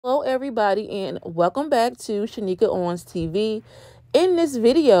Hello everybody and welcome back to Shenika Owens TV. In this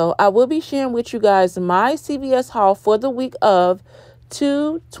video, I will be sharing with you guys my CVS haul for the week of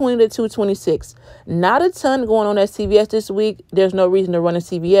 2/20 to 2/26. Not a ton going on at CVS this week. There's no reason to run a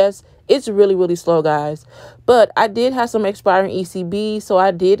CVS. It's really slow, guys. But I did have some expiring ECB, so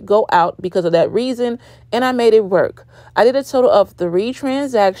I did go out because of that reason, and I made it work. I did a total of 3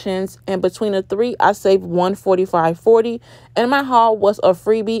 transactions, and between the 3, I saved $145.40, and my haul was a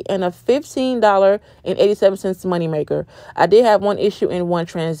freebie and a $15.87 moneymaker. I did have one issue in one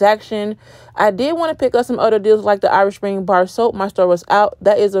transaction. I did want to pick up some other deals like the Irish Spring Bar Soap. My store was out.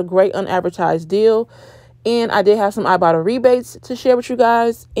 That is a great unadvertised deal. And I did have some Ibotta rebates to share with you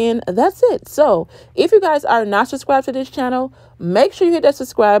guys. And that's it. So if you guys are not subscribed to this channel, make sure you hit that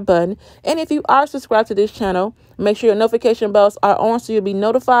subscribe button. And if you are subscribed to this channel, make sure your notification bells are on so you'll be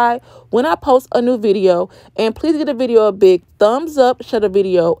notified when I post a new video. And please give the video a big thumbs up, share the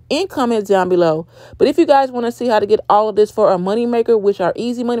video, and comment down below. But if you guys want to see how to get all of this for a moneymaker, which are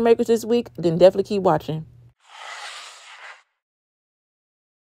easy money makers this week, then definitely keep watching.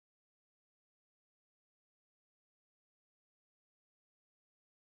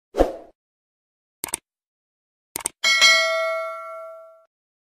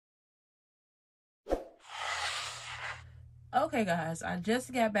 Okay, guys, I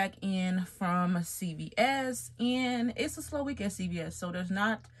just got back in from CVS, and it's a slow week at CVS, so there's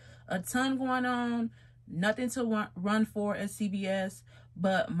not a ton going on, nothing to run for at CVS,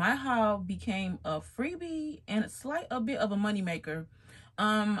 but my haul became a freebie and a bit of a moneymaker.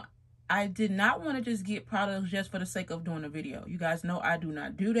 I did not want to just get products just for the sake of doing a video. You guys know I do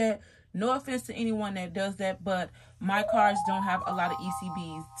not do that. No offense to anyone that does that, but my cards don't have a lot of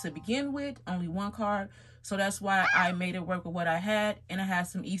ECBs to begin with, only one card. So that's why I made it work with what I had, and I had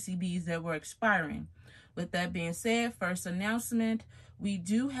some ECBs that were expiring. With that being said, first announcement, we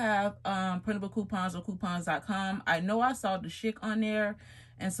do have printable coupons on coupons.com. I know I saw the Chic on there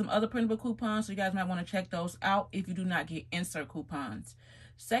and some other printable coupons, so you guys might want to check those out if you do not get insert coupons.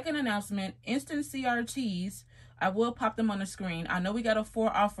 Second announcement, instant CRTs. I will pop them on the screen. I know we got a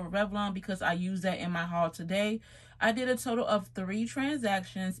 4 off for Revlon because I used that in my haul today. I did a total of 3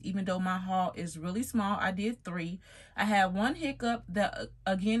 transactions, even though my haul is really small. I did 3. I had one hiccup that,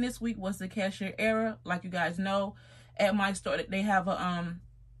 again, this week was the cashier error. Like you guys know, at my store, they have a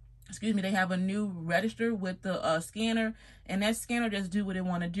they have a new register with the scanner, and that scanner just do what it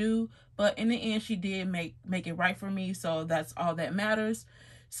want to do. But in the end, she did make it right for me, so that's all that matters.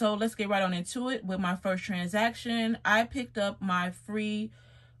 So let's get right on into it with my first transaction. I picked up my free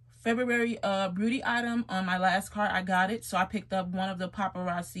February beauty item on my last card. I got it, so I picked up one of the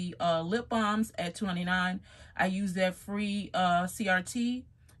Paparazzi lip balms at $2.99. I used that free CRT,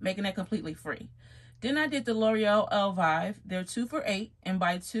 making that completely free. Then I did the L'Oreal Elvive. They're 2 for $8, and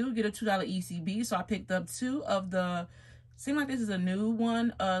buy 2 get a $2 ECB. So I picked up 2 of the, seems like this is a new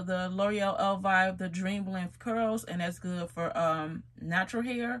one, the L'Oreal Elvive, the Dream Length Curls, and that's good for natural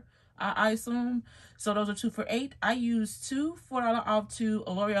hair, I assume. So those are 2 for $8. I used 2 $4 off 2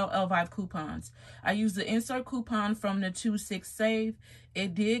 L'Oreal Elvive coupons. I used the insert coupon from the 2/6 save.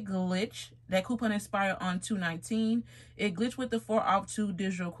 It did glitch. That coupon expired on 2/19. It glitched with the 4 off 2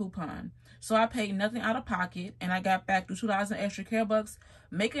 digital coupon. So I paid nothing out of pocket, and I got back to $2 in extra care bucks,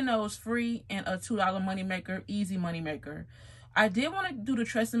 making those free and a $2 moneymaker, easy moneymaker. I did want to do the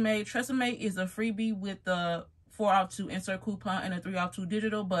Tresemme. Tresemme is a freebie with the 4 off 2 insert coupon and a 3 off 2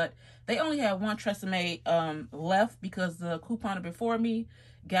 digital, but they only had one Tresemme left because the couponer before me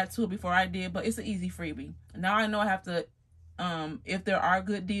got to it before I did, but it's an easy freebie. Now I know I have to, if there are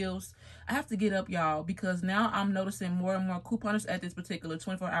good deals, I have to get up, y'all, because now I'm noticing more and more couponers at this particular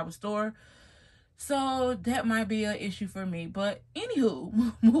 24-hour store. So that might be an issue for me. But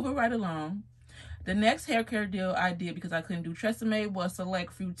anywho, moving right along. The next hair care deal I did because I couldn't do Tresemme was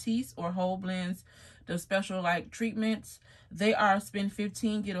select Fructis or whole blends, the special like treatments. They are spend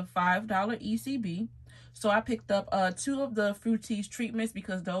 $15, get a $5 ECB. So I picked up 2 of the Fructis treatments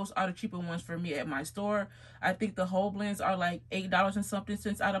because those are the cheaper ones for me at my store. I think the whole blends are like $8 and something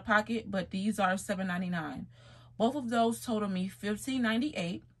cents out of pocket, but these are $7.99. Both of those total me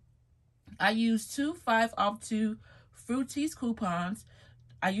 $15.98. I used 2 5 off 2 Fructis coupons.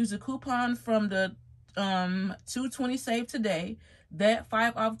 I used a coupon from the 2/20 save today. That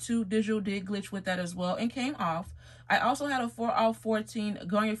 5 off 2 digital did glitch with that as well and came off. I also had a 4 off 14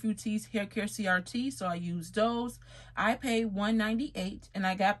 Garnier Fructis hair care CRT, so I used those. I paid $1.98 and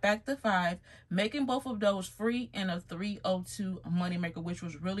I got back the 5, making both of those free and a $3.02 moneymaker, which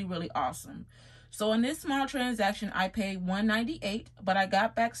was really awesome. So in this small transaction, I paid $198, but I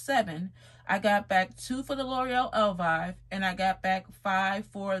got back 7. I got back 2 for the L'Oreal Elvive, and I got back 5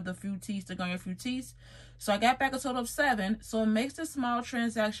 for the Fructis, the Garnier Fructis. So I got back a total of 7. So it makes this small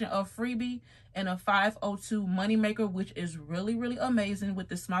transaction a freebie and a 502 moneymaker, which is really, really amazing with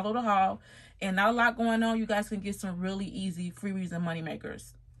this small little haul. And not a lot going on. You guys can get some really easy freebies and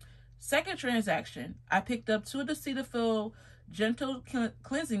moneymakers. Second transaction, I picked up 2 of the Cetaphil Gentle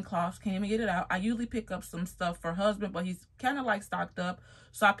Cleansing Cloths. Can't even get it out. I usually pick up some stuff for husband, but he's kind of like stocked up.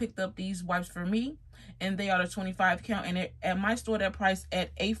 So I picked up these wipes for me, and they are the 25 count. And at my store, they're priced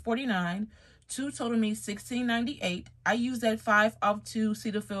at $8.49. 2 total me $16.98. I used that 5 off 2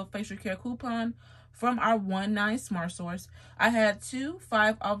 Cetaphil facial care coupon from our 1-9 Smart Source. I had 2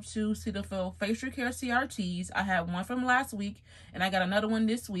 5 off 2 Cetaphil facial care CRTs. I had one from last week, and I got another one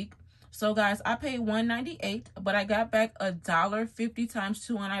this week. So guys, I paid $198, but I got back $1.50 times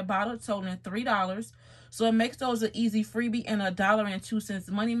 2 on Ibotta, totaling $3. So it makes those an easy freebie and $1.02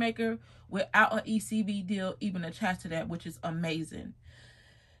 moneymaker without an ECB deal even attached to that, which is amazing.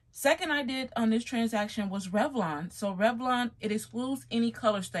 Second I did on this transaction was Revlon. So Revlon, it excludes any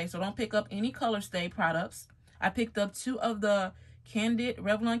color stay, so don't pick up any color stay products. I picked up 2 of the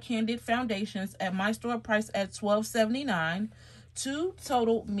Revlon Candid foundations at my store, price at $12.79. 2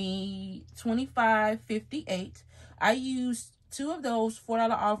 totaled me $25.58. I used 2 of those $4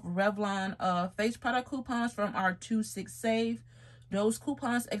 off Revlon face product coupons from our 2/6 save. Those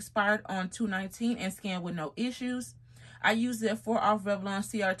coupons expired on 2/19 and scanned with no issues. I used the 4 off Revlon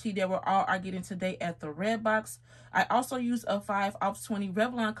CRT that were all are getting today at the red box. I also used a 5 off 20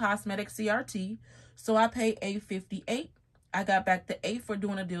 Revlon Cosmetic CRT. So I paid $8.58. I got back the 8 for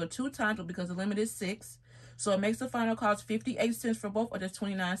doing a deal 2 times, but because the limit is 6. So it makes the final cost 58 cents for both, or just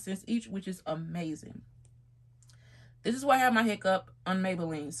 29 cents each, which is amazing. This is where I have my hiccup on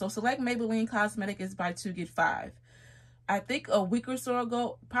Maybelline. So select Maybelline Cosmetic is buy 2 get 5. I think a week or so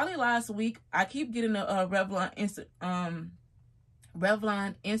ago, probably last week, I keep getting the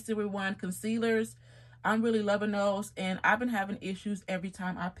Revlon Instant Rewind concealers. I'm really loving those, and I've been having issues every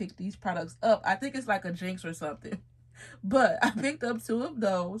time I pick these products up. I think it's like a jinx or something. But I picked up 2 of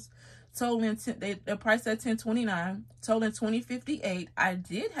those, totaling they're priced at $10.29, totaling $20.58. I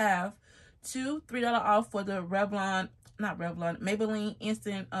did have 2 $3 off for the Maybelline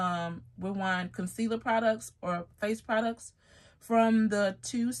Instant Rewind concealer products or face products from the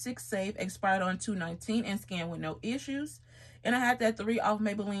 2/6 save, expired on 2/19 and scanned with no issues. And I had that 3 off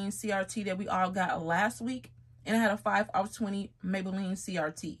Maybelline CRT that we all got last week, and I had a 5 off 20 Maybelline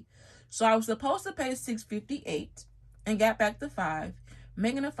CRT. So I was supposed to pay $6.58 and got back the 5,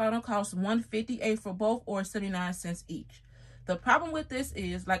 making the final cost $1.58 for both, or 79 cents each. The problem with this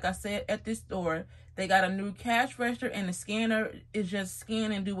is, like I said, at this store, they got a new cash register, and the scanner is just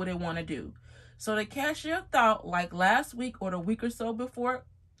scan and do what they want to do. So the cashier thought, like last week or the week or so before,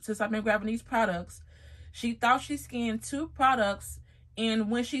 since I've been grabbing these products, she thought she scanned 2 products, and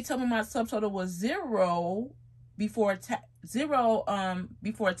when she told me my subtotal was 0 before tax,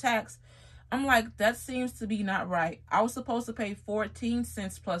 I'm like, that seems to be not right. I was supposed to pay 14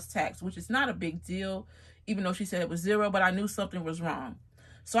 cents plus tax, which is not a big deal, even though she said it was 0, but I knew something was wrong.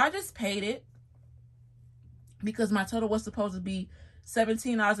 So I just paid it because my total was supposed to be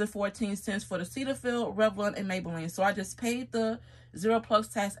 $17.14 for the Cetaphil, Revlon, and Maybelline. So I just paid the 0 plus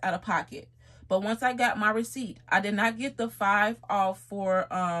tax out of pocket. But once I got my receipt, I did not get the 5 off for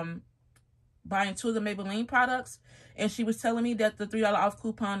buying 2 of the Maybelline products. And she was telling me that the $3 off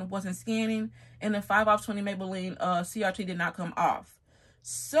coupon wasn't scanning, and the 5 off 20 Maybelline CRT did not come off.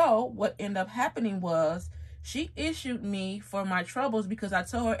 So what ended up happening was she issued me for my troubles, because I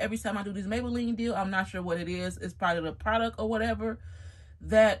told her every time I do this Maybelline deal, I'm not sure what it is, it's part of the product or whatever,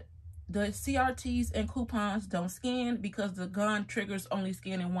 that the CRTs and coupons don't scan because the gun triggers only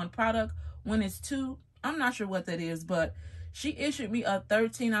scanning 1 product when it's 2. I'm not sure what that is, but she issued me a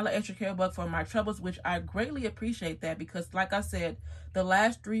 $13 extra care buck for my troubles, which I greatly appreciate that, because like I said, the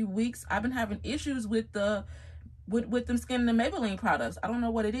last 3 weeks I've been having issues with them scanning the Maybelline products. I don't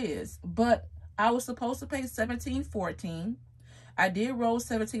know what it is, but I was supposed to pay $17.14. I did roll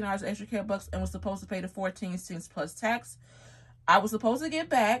 $17 extra care bucks and was supposed to pay the 14 cents plus tax. I was supposed to get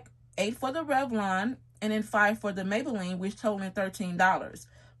back 8 for the Revlon and then 5 for the Maybelline, which totaling $13.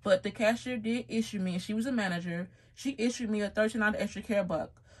 But the cashier did issue me, and she was a manager, she issued me a $13 extra care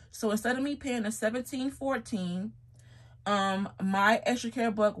buck. So instead of me paying the $17.14, my extra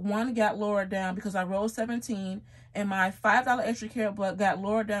care buck 1 got lowered down because I rolled 17, and my $5 extra care buck got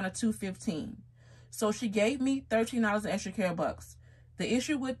lowered down to $2.15. So she gave me $13 extra care bucks. The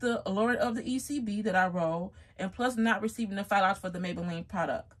issue with the lowering of the ECB that I rolled, and plus not receiving the $5 for the Maybelline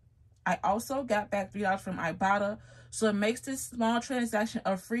product. I also got back $3 from Ibotta. So it makes this small transaction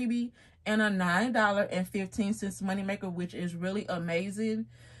a freebie and a $9.15 moneymaker, which is really amazing.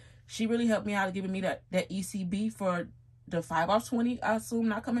 She really helped me out, giving me that ECB for the 5 off 20, I assume,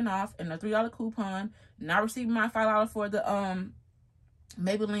 not coming off, and the $3 coupon, not receiving my $5 for the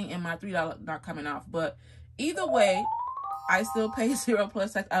Maybelline, and my $3 not coming off. But either way, I still pay 0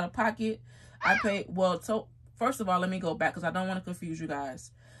 plus tax out of pocket. I paid, well, so first of all, let me go back because I don't want to confuse you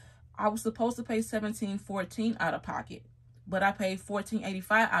guys. I was supposed to pay $17.14 out of pocket, but I paid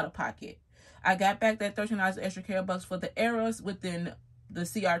 $14.85 out of pocket. I got back that $13 extra care bucks for the errors within the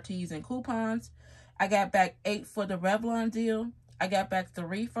CRTs and coupons. I got back 8 for the Revlon deal. I got back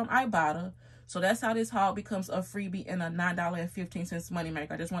 3 from Ibotta. So that's how this haul becomes a freebie and a $9.15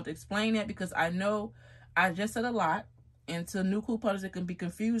 moneymaker. I just want to explain that because I know I just said a lot. And to new coupons, it can be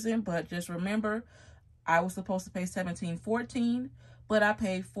confusing, but just remember, I was supposed to pay $17.14, but I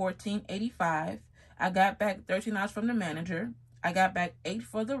paid $14.85. I got back $13 from the manager. I got back 8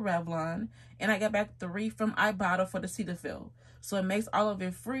 for the Revlon, and I got back 3 from Ibotta for the Cetaphil. So it makes all of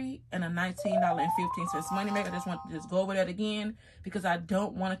it free and a $19.15 moneymaker. I just want to go over that again because I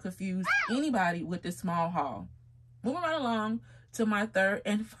don't want to confuse anybody with this small haul. Moving right along to my third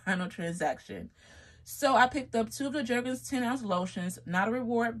and final transaction. So I picked up 2 of the Jergens 10-ounce lotions, not a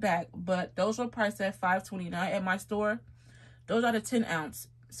reward back, but those were priced at $5.29 at my store. Those are the 10-ounce.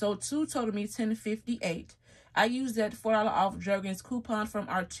 So 2 totaled me $10.58. I used that $4 off Jergens coupon from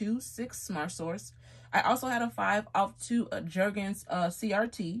our 2-6 Smart Source. I also had a 5 off 2 Jergens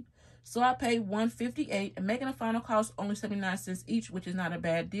CRT. So I paid $1.58, making a final cost only 79 cents each, which is not a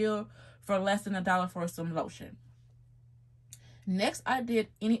bad deal for less than $1 for some lotion. Next, I did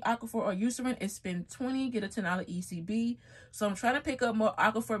any Aquaphor or Eucerin. It's spend $20, get a $10 ECB. So I'm trying to pick up more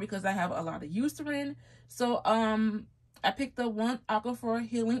Aquaphor because I have a lot of Eucerin. So I picked up 1 Aquaphor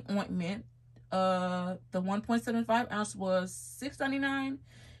healing ointment. The 1.75 ounce was $6.99.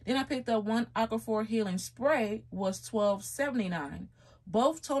 Then I picked up 1 Aquaphor healing spray, was $12.79.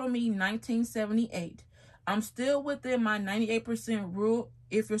 Both totaled me $19.78. I'm still within my 98% rule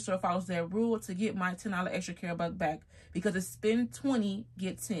if your store follows that rule to get my $10 extra care buck back because it's spend 20,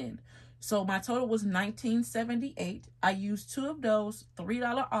 get 10. So my total was $19.78. I used 2 of those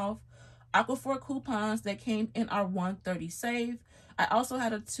 $3 off Aquaphor coupons that came in our $1.30 save. I also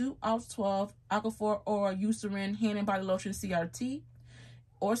had a 2 off 12 Aquaphor or Eucerin hand and body lotion CRT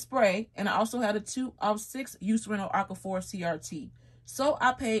or spray, and I also had a 2 off 6 Eucerin or Aquaphor CRT. So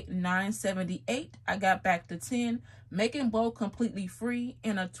I paid $9.78. I got back to 10, making both completely free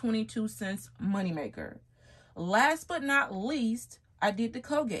and a 22 cents moneymaker. Last but not least, I did the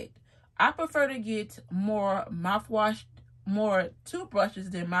Colgate. I prefer to get more mouthwash, more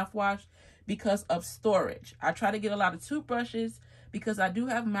toothbrushes than mouthwash because of storage. I try to get a lot of toothbrushes because I do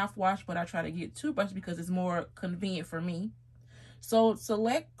have mouthwash, but I try to get toothbrushes because it's more convenient for me. So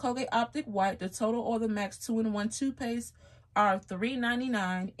select Colgate Optic White, the Total or the Max 2-in-1 toothpaste are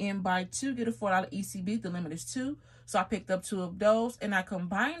 $3.99, and buy 2 get a $4 ECB. The limit is 2. So I picked up 2 of those and I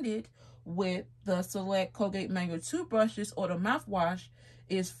combined it with the select Colgate manual toothbrushes or the mouthwash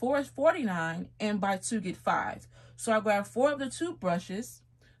is $4.49, and buy 2 get 5. So I grabbed 4 of the toothbrushes.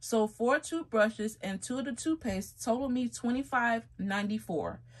 So 4 toothbrushes and 2 of the toothpaste total me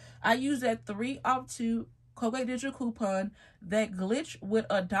 $25.94. I used that 3 off 2 Colgate digital coupon that glitched with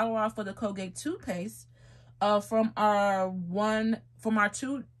 $1 off for the Colgate toothpaste from our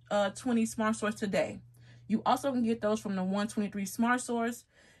 220 Smart Source today. You also can get those from the 123 Smart Source,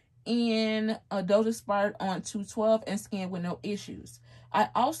 and those expired on 2/12 and scanned with no issues. I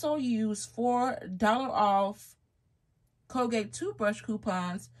also used $4 off Colgate toothbrush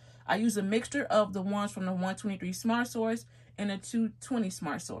coupons. I used a mixture of the ones from the 123 Smart Source and the 220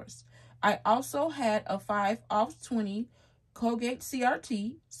 Smart Source. I also had a 5 off 20 Colgate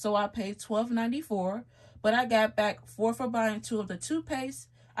CRT, so I paid $12.94, but I got back 4 for buying 2 of the toothpaste.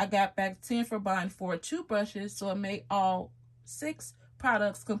 I got back 10 for buying 4 toothbrushes, so it made all 6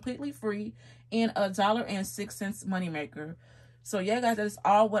 products completely free and $1.06 moneymaker. So yeah, guys, that's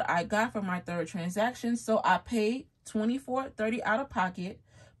all what I got for my third transaction. So I paid $24.30 out of pocket,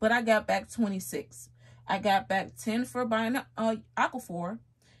 but I got back 26. I got back 10 for buying Aquaphor,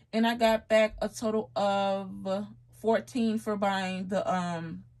 and I got back a total of 14 for buying the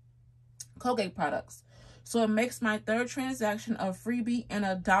Colgate products. So it makes my third transaction a freebie and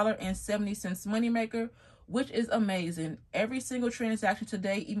 $1.70 moneymaker, which is amazing. Every single transaction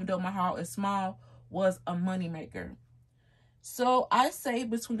today, even though my haul is small, was a moneymaker. So I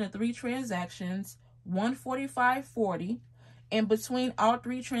saved between the 3 transactions $145.40, And between all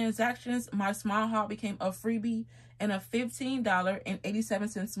 3 transactions, my small haul became a freebie and a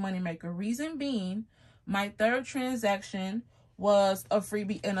 $15.87 moneymaker. Reason being, my 3rd transaction was a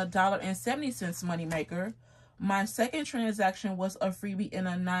freebie and a $1.70 moneymaker. My 2nd transaction was a freebie and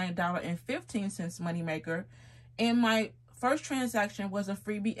a $9.15 moneymaker. And my 1st transaction was a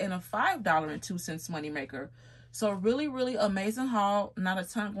freebie and a $5.02 moneymaker. So really, really amazing haul. Not a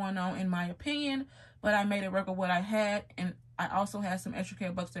ton going on in my opinion, but I made it work with what I had. And I also had some extra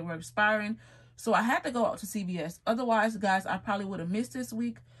care bucks that were expiring. So I had to go out to CVS. Otherwise, guys, I probably would have missed this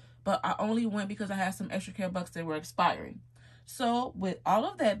week. But I only went because I had some extra care bucks that were expiring. So with all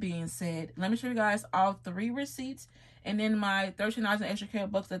of that being said, let me show you guys all 3 receipts. And then my $13 extra care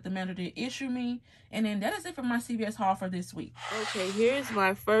bucks that the manager did issue me. And then that is it for my CVS haul for this week. Okay, here's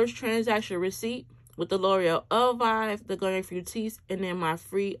my first transaction receipt with the L'Oreal Elvive, the Garnier Fructis, and then my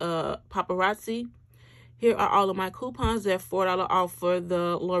free paparazzi. Here are all of my coupons. They're $4 off for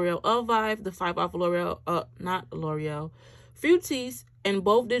the L'Oreal Elvive, the 5 off L'Oreal, not L'Oreal, Fructis, and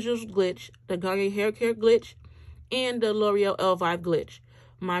both digital glitch, the Garnier Hair Care glitch, and the L'Oreal Elvive glitch.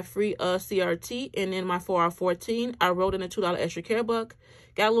 My free CRT, and then my 4 off 14. I wrote in a $2 extra care buck.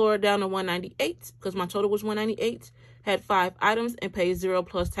 Got lowered down to $198 because my total was $198. Had 5 items and paid 0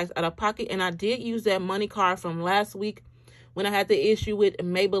 plus tax out of pocket. And I did use that money card from last week when I had the issue with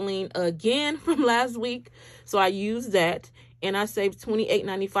Maybelline again from last week. So I used that. And I saved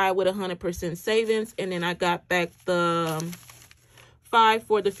 $28.95 with 100% savings. And then I got back the 5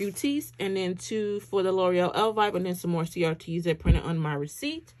 for the Fructis, and then 2 for the L'Oreal Elvive, and then some more CRTs that printed on my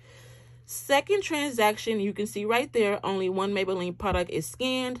receipt. Second transaction, you can see right there, only 1 Maybelline product is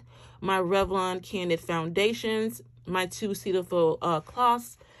scanned. My Revlon Candid Foundations, my 2 Cetaphil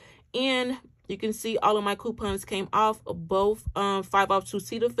cloths, and you can see all of my coupons came off, both 5 off 2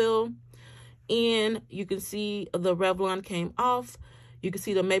 Cetaphil, and you can see the Revlon came off. You can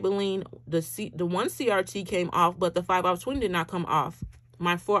see the Maybelline, the 1 CRT came off, but the 5 off 20 did not come off.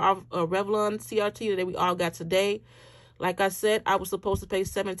 My 4 off Revlon CRT that we all got today. Like I said, I was supposed to pay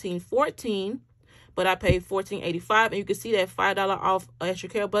 $17.14, but I paid $14.85. And you can see that $5 off extra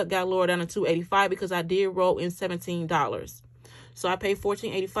care buck got lowered down to $2.85 because I did roll in $17. So I paid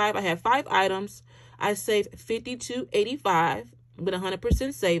 $14.85. I had 5 items. I saved $52.85 with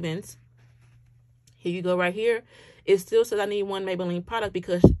 100% savings. Here you go right here. It still says I need 1 Maybelline product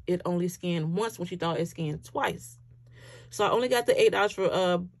because it only scanned once when she thought it scanned twice. So I only got the $8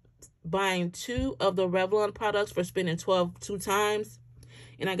 for buying 2 of the Revlon products for spending $12 2 times.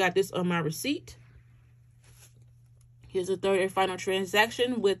 And I got this on my receipt. Here's the third and final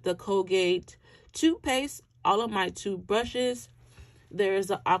transaction with the Colgate toothpaste, all of my toothbrushes. There is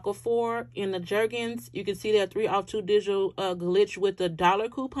the Aquaphor and the Jergens. You can see that 3 off 2 digital glitch with the $1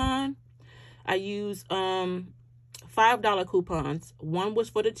 coupon. I use $5 coupons. 1 was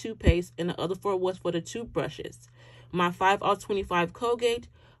for the toothpaste and the other 4 was for the toothbrushes. My 5 off 25 Colgate,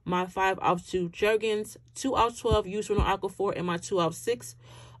 my 5 off 2 Jergens, 2 off 12 used for no Aquaphor, and my 2 off 6.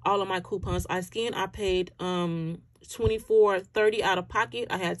 All of my coupons I scanned. I paid $24.30 out of pocket.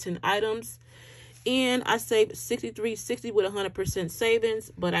 I had 10 items. And I saved $63.60 with 100%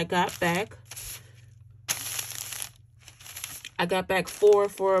 savings, but I got back 4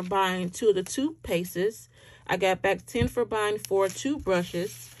 for buying 2 of the toothpastes. I got back 10 for buying 4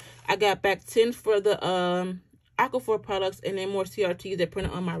 toothbrushes. I got back 10 for the Aquaphor products, and then more CRTs that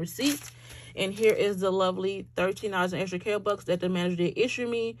printed on my receipt. And here is the lovely $13 in extra care bucks that the manager did issue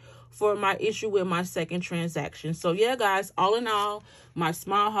me for my issue with my second transaction. So yeah, guys, all in all, my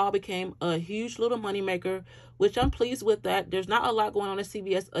small haul became a huge little money maker, which I'm pleased with that. There's not a lot going on at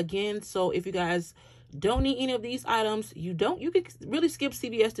CVS again. So if you guys don't need any of these items, you could really skip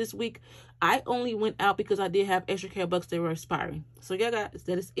CVS this week. I only went out because I did have extra care bucks that were expiring. So yeah, guys,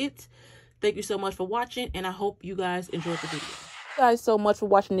 that is it. Thank you so much for watching, and I hope you guys enjoyed the video. Thank you guys so much for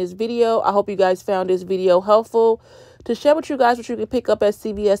watching this video. I hope you guys found this video helpful to share with you guys what you can pick up at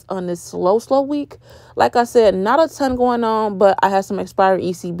CVS on this slow week. Like I said, not a ton going on, but I had some expired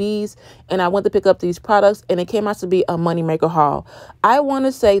ECBs, and I went to pick up these products, and it came out to be a moneymaker haul. I want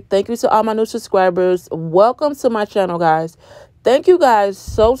to say thank you to all my new subscribers. Welcome to my channel, guys. Thank you guys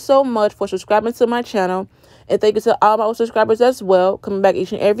so much for subscribing to my channel. And thank you to all my subscribers as well, coming back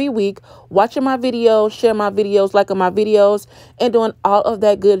each and every week, watching my videos, sharing my videos, liking my videos, and doing all of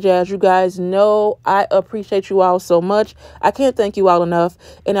that good jazz. You guys know I appreciate you all so much. I can't thank you all enough.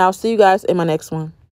 And I'll see you guys in my next one.